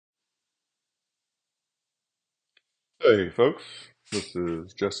Hey, folks, this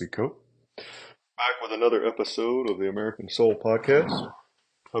is Jesse Cope back with another episode of the American Soul Podcast.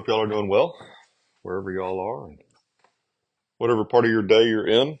 Hope y'all are doing well, wherever y'all are, and whatever part of your day you're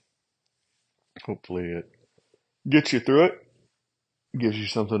in. Hopefully, it gets you through it, gives you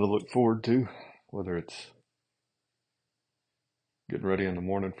something to look forward to, whether it's getting ready in the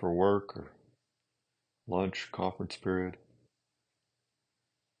morning for work or lunch, conference period,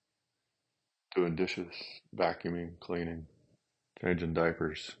 doing dishes, vacuuming, cleaning, changing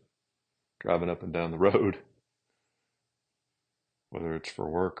diapers, driving up and down the road, whether it's for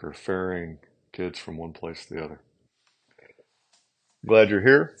work or ferrying kids from one place to the other. Glad you're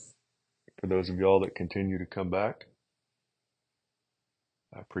here. For those of y'all that continue to come back,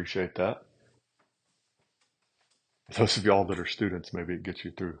 I appreciate that. For those of y'all that are students, maybe it gets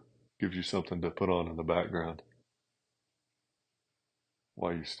you through, gives you something to put on in the background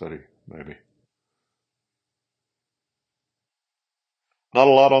while you study, maybe. Not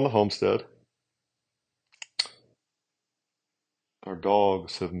a lot on the homestead. Our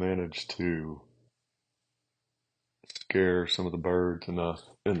dogs have managed to scare some of the birds enough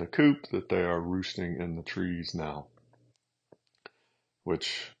in the coop that they are roosting in the trees now,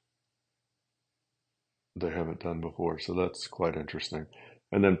 which they haven't done before. So that's quite interesting.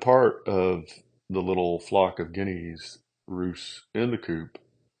 And then part of the little flock of guineas roosts in the coop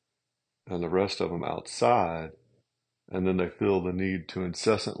and the rest of them outside, and then they feel the need to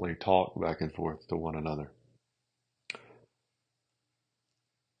incessantly talk back and forth to one another.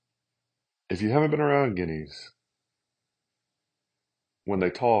 If you haven't been around guineas, when they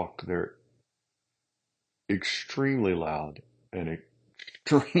talk, they're extremely loud and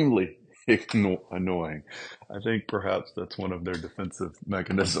extremely annoying. I think perhaps that's one of their defensive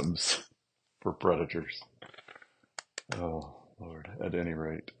mechanisms for predators. Oh, Lord, at any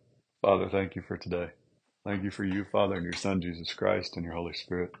rate. Father, thank you for today. Thank you for you, Father, and your Son, Jesus Christ, and your Holy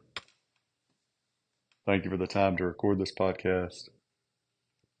Spirit. Thank you for the time to record this podcast.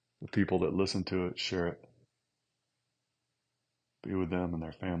 The people that listen to it, share it. Be with them and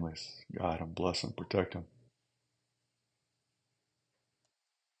their families. Guide them, bless them, protect them.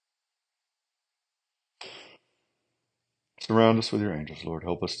 Surround us with your angels, Lord.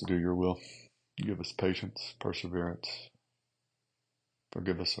 Help us to do your will. Give us patience, perseverance.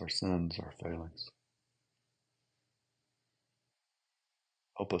 Forgive us our sins, our failings.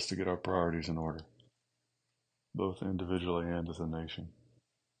 Help us to get our priorities in order, both individually and as a nation.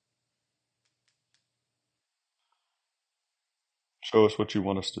 Show us what you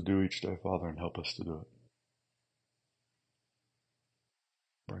want us to do each day, Father, and help us to do it.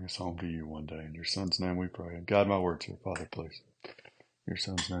 Bring us home to you one day. In your Son's name we pray. And guide my words here, Father, please. In your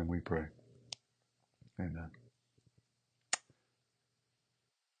Son's name we pray. Amen.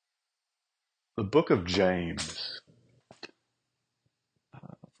 The book of James,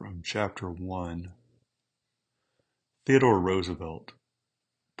 from chapter 1. Theodore Roosevelt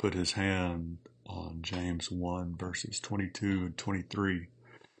put his hand on James 1, verses 22 and 23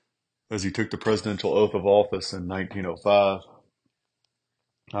 as he took the presidential oath of office in 1905.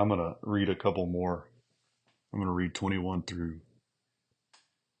 I'm going to read a couple more. I'm going to read 21 through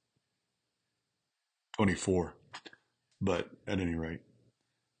 24. But at any rate,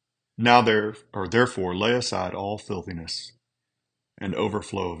 now therefore lay aside all filthiness and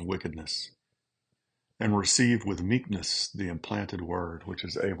overflow of wickedness, and receive with meekness the implanted word, which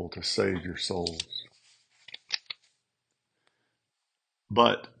is able to save your souls.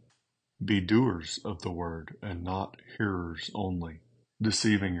 But be doers of the word, and not hearers only,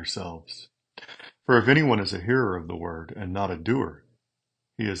 deceiving yourselves. For if anyone is a hearer of the word, and not a doer,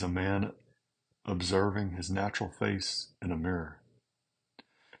 he is a man observing his natural face in a mirror.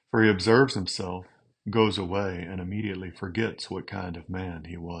 For he observes himself, goes away, and immediately forgets what kind of man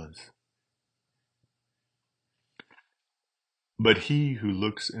he was. But he who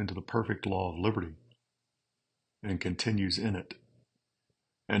looks into the perfect law of liberty, and continues in it,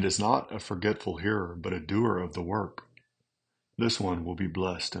 and is not a forgetful hearer, but a doer of the work, this one will be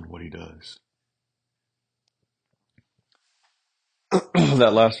blessed in what he does.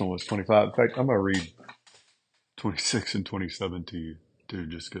 That last one was 25. In fact, I'm going to read 26 and 27 to you, too,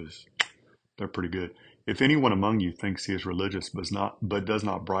 just because they're pretty good. If anyone among you thinks he is religious but does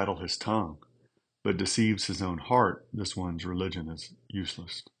not bridle his tongue, but deceives his own heart, this one's religion is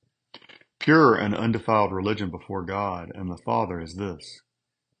useless. Pure and undefiled religion before God and the Father is this: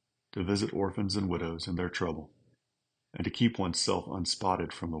 to visit orphans and widows in their trouble, and to keep oneself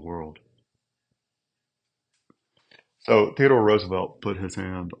unspotted from the world. So Theodore Roosevelt put his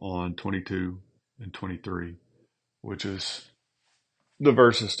hand on 22 and 23, which is the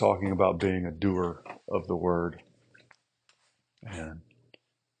verses talking about being a doer of the word. And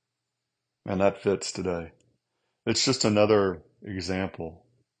that fits today. It's just another example,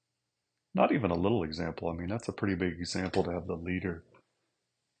 not even a little example. I mean, that's a pretty big example to have the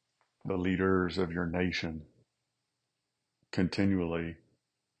leaders of your nation continually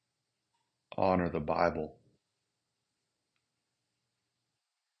honor the Bible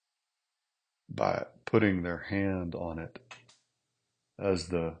by putting their hand on it as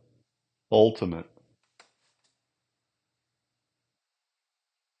the ultimate.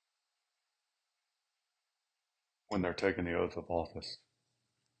 When they're taking the oath of office.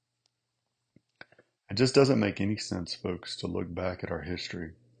 It just doesn't make any sense, folks, to look back at our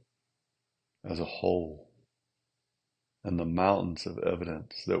history as a whole and the mountains of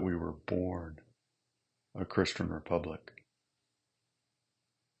evidence that we were born a Christian republic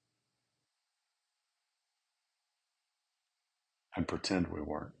and pretend we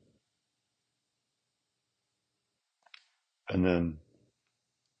weren't. And then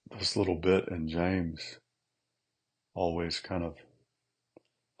this little bit in James always kind of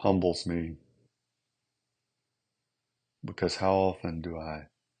humbles me, because how often do I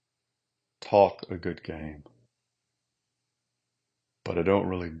talk a good game, but I don't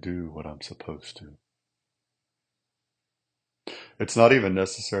really do what I'm supposed to? It's not even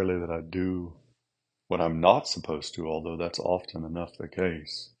necessarily that I do what I'm not supposed to, although that's often enough the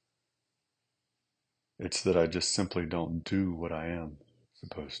case. It's that I just simply don't do what I am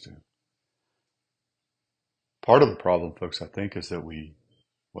supposed to. Part of the problem, folks, I think, is that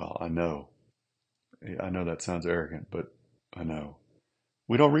well, I know that sounds arrogant, but I know.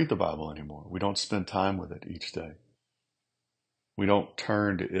 We don't read the Bible anymore. We don't spend time with it each day. We don't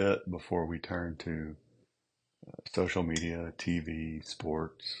turn to it before we turn to social media, TV,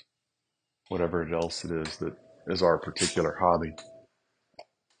 sports, whatever else it is that is our particular hobby.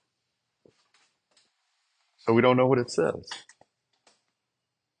 So we don't know what it says.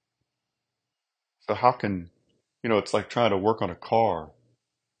 So how can, it's like trying to work on a car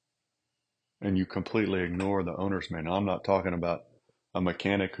and you completely ignore the owner's manual. I'm not talking about a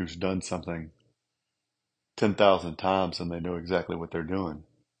mechanic who's done something 10,000 times and they know exactly what they're doing,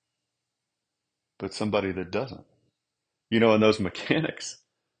 but somebody that doesn't. And those mechanics,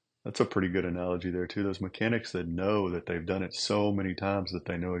 that's a pretty good analogy there too. Those mechanics that know that they've done it so many times that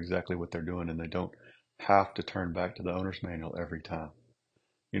they know exactly what they're doing and they don't have to turn back to the owner's manual every time.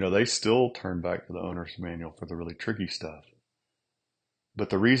 They still turn back to the owner's manual for the really tricky stuff. But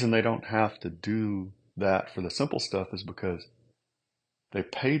the reason they don't have to do that for the simple stuff is because they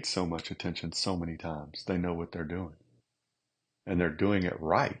paid so much attention so many times. They know what they're doing. And they're doing it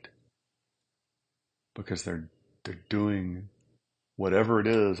right because they're doing whatever it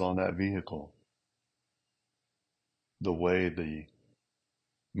is on that vehicle the way the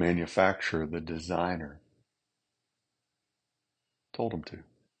manufacturer, the designer told them to.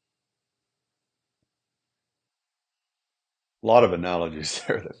 A lot of analogies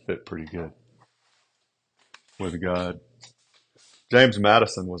there that fit pretty good with God. James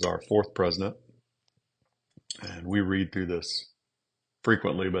Madison was our fourth president, and we read through this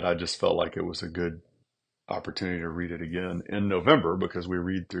frequently, but I just felt like it was a good opportunity to read it again in November because we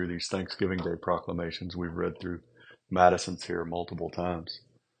read through these Thanksgiving Day proclamations. We've read through Madison's here multiple times.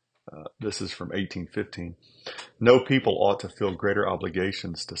 This is from 1815. No people ought to feel greater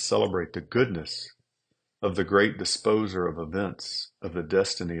obligations to celebrate the goodness of the great disposer of events of the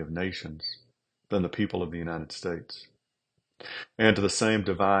destiny of nations than the people of the United States. And to the same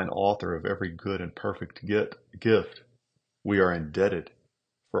divine author of every good and perfect gift, we are indebted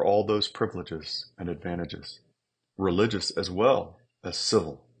for all those privileges and advantages, religious as well as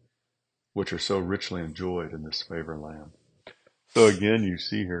civil, which are so richly enjoyed in this favored land. So again, you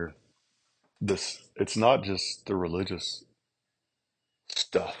see here, it's not just the religious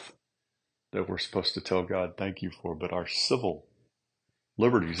stuff that we're supposed to tell God thank you for, but our civil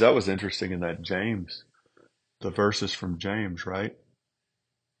liberties. That was interesting in that James, the verses from James, right?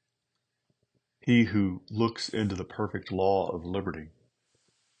 He who looks into the perfect law of liberty.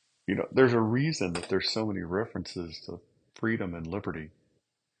 There's a reason that there's so many references to freedom and liberty,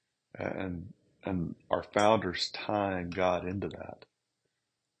 and our founders tying God into that.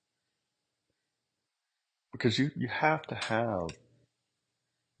 Because you have to have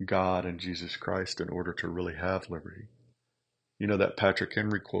God and Jesus Christ in order to really have liberty. That Patrick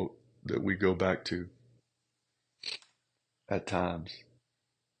Henry quote that we go back to at times.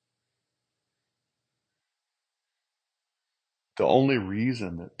 The only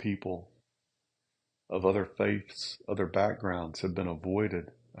reason that people of other faiths, other backgrounds have been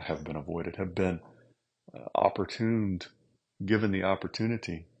opportuned, given the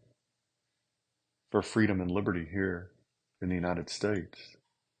opportunity for freedom and liberty here, in the United States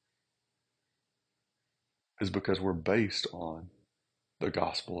is because we're based on the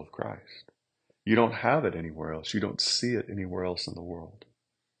gospel of Christ. You don't have it anywhere else. You don't see it anywhere else in the world.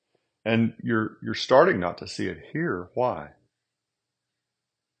 And you're starting not to see it here. Why?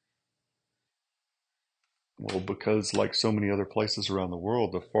 Well, because like so many other places around the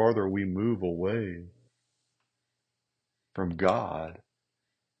world, the farther we move away from God,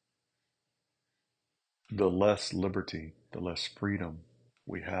 the less liberty, the less freedom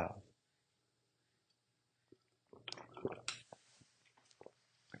we have.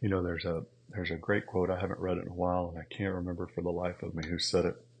 You know, there's a great quote. I haven't read it in a while, and I can't remember for the life of me who said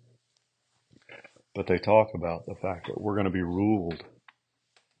it. But they talk about the fact that we're going to be ruled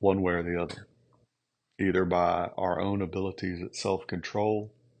one way or the other, either by our own abilities at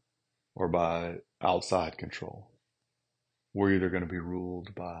self-control or by outside control. We're either going to be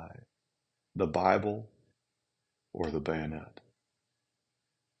ruled by the Bible or the bayonet,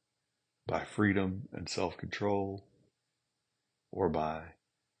 by freedom and self-control or by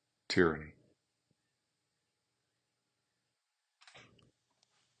tyranny.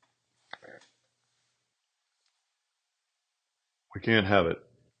 We can't have it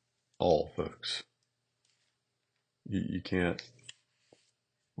all, folks. You can't.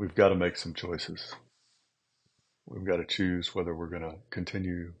 We've got to make some choices. We've got to choose whether we're going to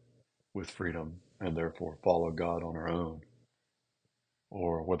continue with freedom and therefore follow God on our own,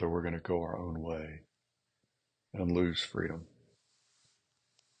 or whether we're going to go our own way and lose freedom.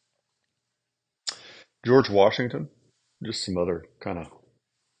 George Washington, just some other kind of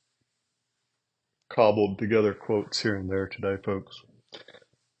cobbled together quotes here and there today, folks.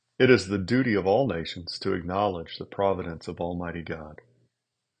 It is the duty of all nations to acknowledge the providence of Almighty God,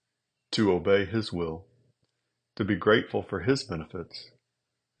 to obey His will, to be grateful for His benefits,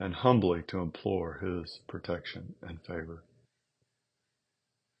 and humbly to implore His protection and favor.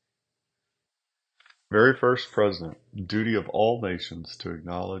 Very first president, duty of all nations to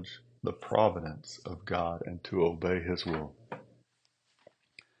acknowledge the providence of God and to obey His will.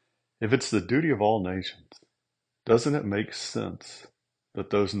 If it's the duty of all nations, doesn't it make sense that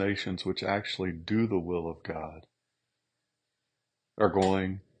those nations which actually do the will of God are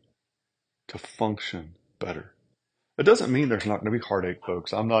going to function better? It doesn't mean there's not going to be heartache,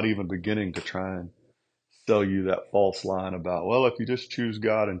 folks. I'm not even beginning to try and sell you that false line about, well, if you just choose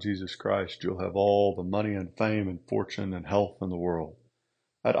God and Jesus Christ, you'll have all the money and fame and fortune and health in the world.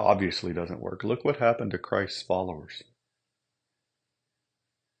 That obviously doesn't work. Look what happened to Christ's followers.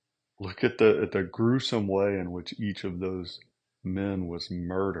 Look at the gruesome way in which each of those men was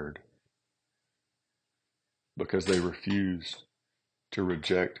murdered because they refused to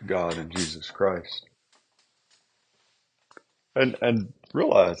reject God and Jesus Christ. And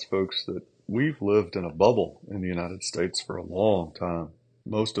realize, folks, that we've lived in a bubble in the United States for a long time.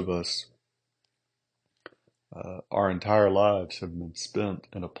 Most of us, our entire lives have been spent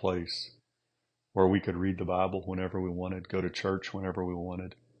in a place where we could read the Bible whenever we wanted, go to church whenever we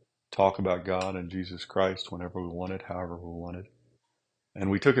wanted, talk about God and Jesus Christ whenever we wanted, however we wanted. And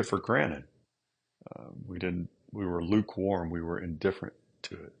we took it for granted. We were lukewarm. We were indifferent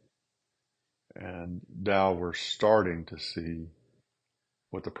to it. And now we're starting to see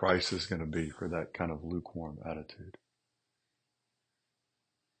what the price is going to be for that kind of lukewarm attitude.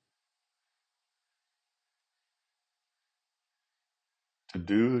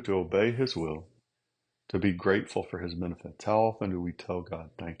 To obey His will, to be grateful for His benefits. How often do we tell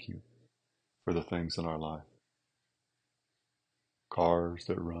God, thank you for the things in our life? Cars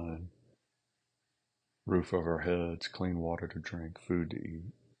that run, roof over our heads, clean water to drink, food to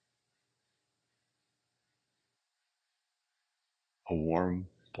eat, a warm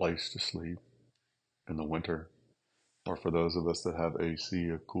place to sleep in the winter, or for those of us that have AC,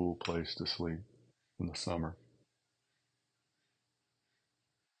 a cool place to sleep in the summer.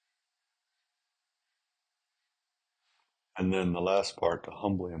 And then the last part, to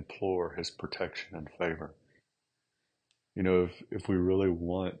humbly implore His protection and favor. You know, if we really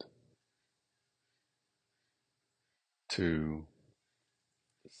want to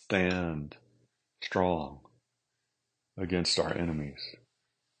stand strong against our enemies,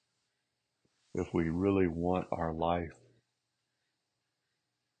 if we really want our life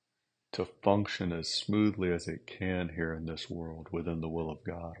to function as smoothly as it can here in this world within the will of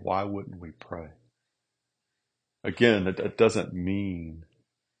God, why wouldn't we pray? Again, that doesn't mean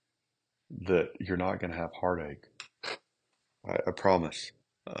that you're not going to have heartache. I promise.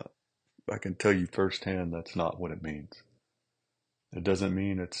 I can tell you firsthand that's not what it means. It doesn't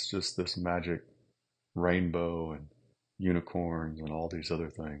mean it's just this magic rainbow and unicorns and all these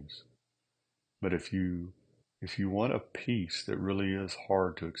other things. But if you if you want a peace that really is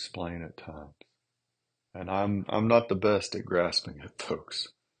hard to explain at times, and I'm not the best at grasping it, folks,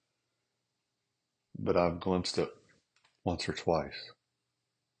 but I've glimpsed it once or twice.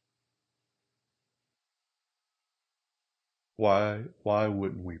 Why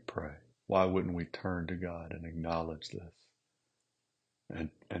wouldn't we pray? Why wouldn't we turn to God and acknowledge this?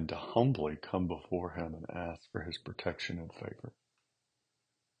 And to humbly come before him and ask for his protection and favor.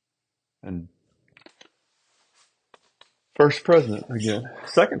 And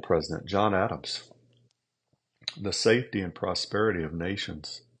second president, John Adams, the safety and prosperity of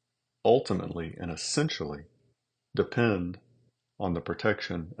nations ultimately and essentially depend on the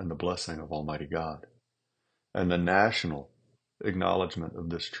protection and the blessing of Almighty God. And the national acknowledgement of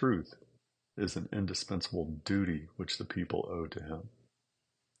this truth is an indispensable duty which the people owe to him.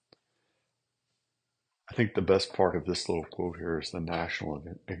 I think the best part of this little quote here is the national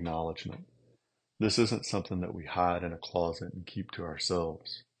acknowledgement. This isn't something that we hide in a closet and keep to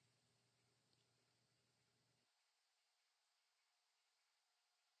ourselves.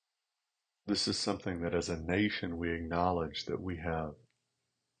 This is something that as a nation we acknowledge that we have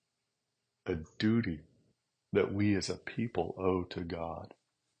a duty that we as a people owe to God.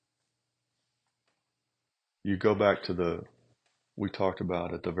 You go back to we talked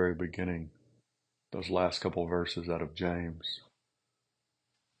about at the very beginning, those last couple of verses out of James.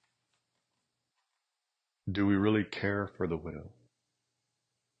 Do we really care for the widow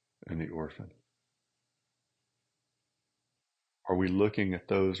and the orphan? Are we looking at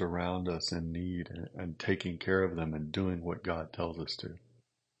those around us in need and taking care of them and doing what God tells us to?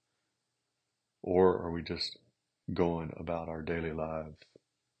 Or are we just going about our daily lives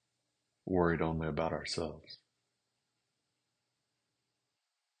worried only about ourselves?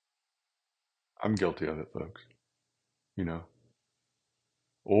 I'm guilty of it, folks, you know.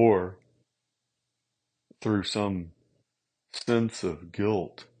 Or through some sense of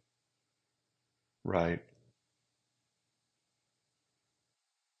guilt, right?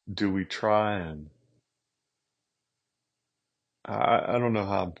 Do we try and I don't know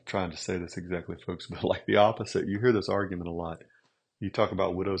how I'm trying to say this exactly, folks, but like the opposite. You hear this argument a lot. You talk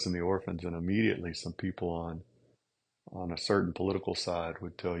about widows and the orphans, and immediately some people on a certain political side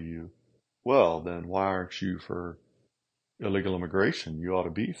would tell you, well, then why aren't you for illegal immigration? You ought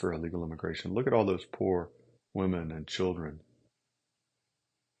to be for illegal immigration. Look at all those poor women and children.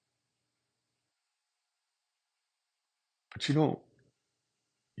 But you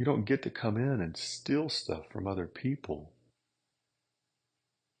don't get to come in and steal stuff from other people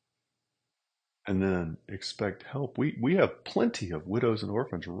and then expect help. We have plenty of widows and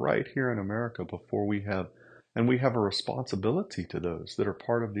orphans right here in America and we have a responsibility to those that are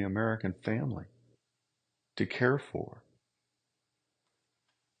part of the American family to care for.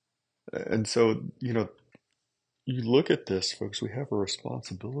 And so, you look at this, folks, we have a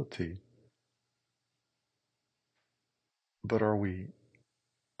responsibility, but are we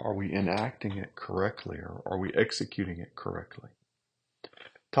enacting it correctly, or are we executing it correctly?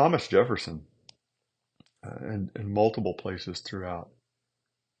 Thomas Jefferson, in multiple places throughout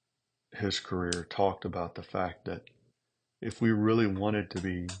his career, talked about the fact that if we really wanted to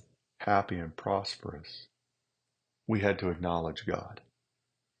be happy and prosperous, we had to acknowledge God.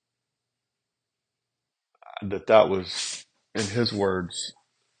 That was, in his words,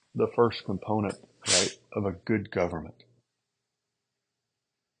 the first component, right, of a good government.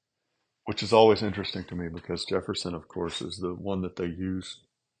 Which is always interesting to me because Jefferson, of course, is the one that they used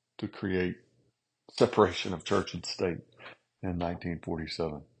to create separation of church and state in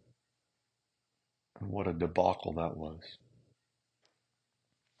 1947. And what a debacle that was.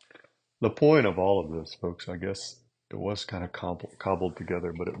 The point of all of this, folks, I guess it was kind of cobbled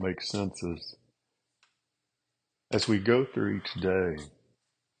together, but it makes sense as we go through each day,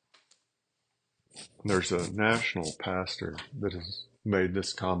 there's a national pastor that has made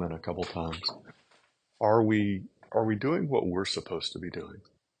this comment a couple times. Are we doing what we're supposed to be doing?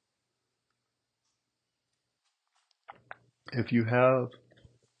 If you have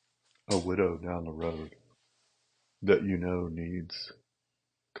a widow down the road that you know needs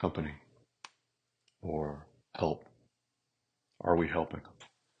company or help, are we helping them?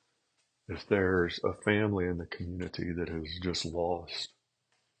 If there's a family in the community that has just lost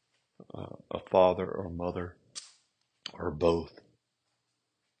a father or mother or both,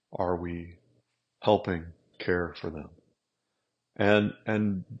 are we helping care for them?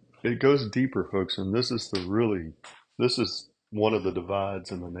 And it goes deeper, folks, and this is one of the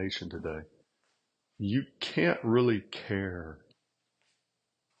divides in the nation today. You can't really care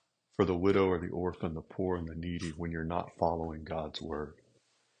for the widow or the orphan, the poor and the needy when you're not following God's word.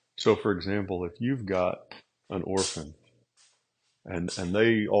 So, for example, if you've got an orphan and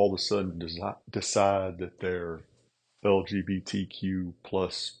they all of a sudden decide that they're LGBTQ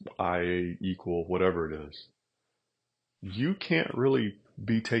plus IA equal, whatever it is, you can't really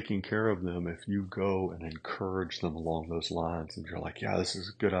be taking care of them if you go and encourage them along those lines. And you're like, yeah, this is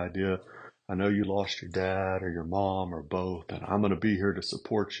a good idea. I know you lost your dad or your mom or both, and I'm going to be here to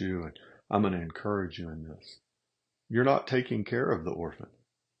support you and I'm going to encourage you in this. You're not taking care of the orphan.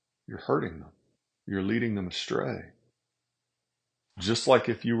 You're hurting them. You're leading them astray. Just like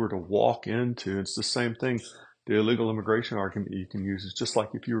if you were to walk into, it's the same thing. The illegal immigration argument you can use is just like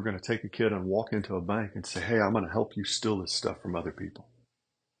if you were going to take a kid and walk into a bank and say, hey, I'm going to help you steal this stuff from other people.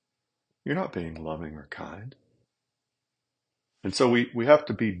 You're not being loving or kind. And so we have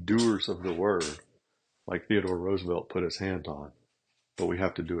to be doers of the word, like Theodore Roosevelt put his hand on, but we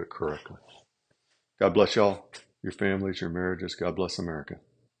have to do it correctly. God bless y'all, your families, your marriages. God bless America.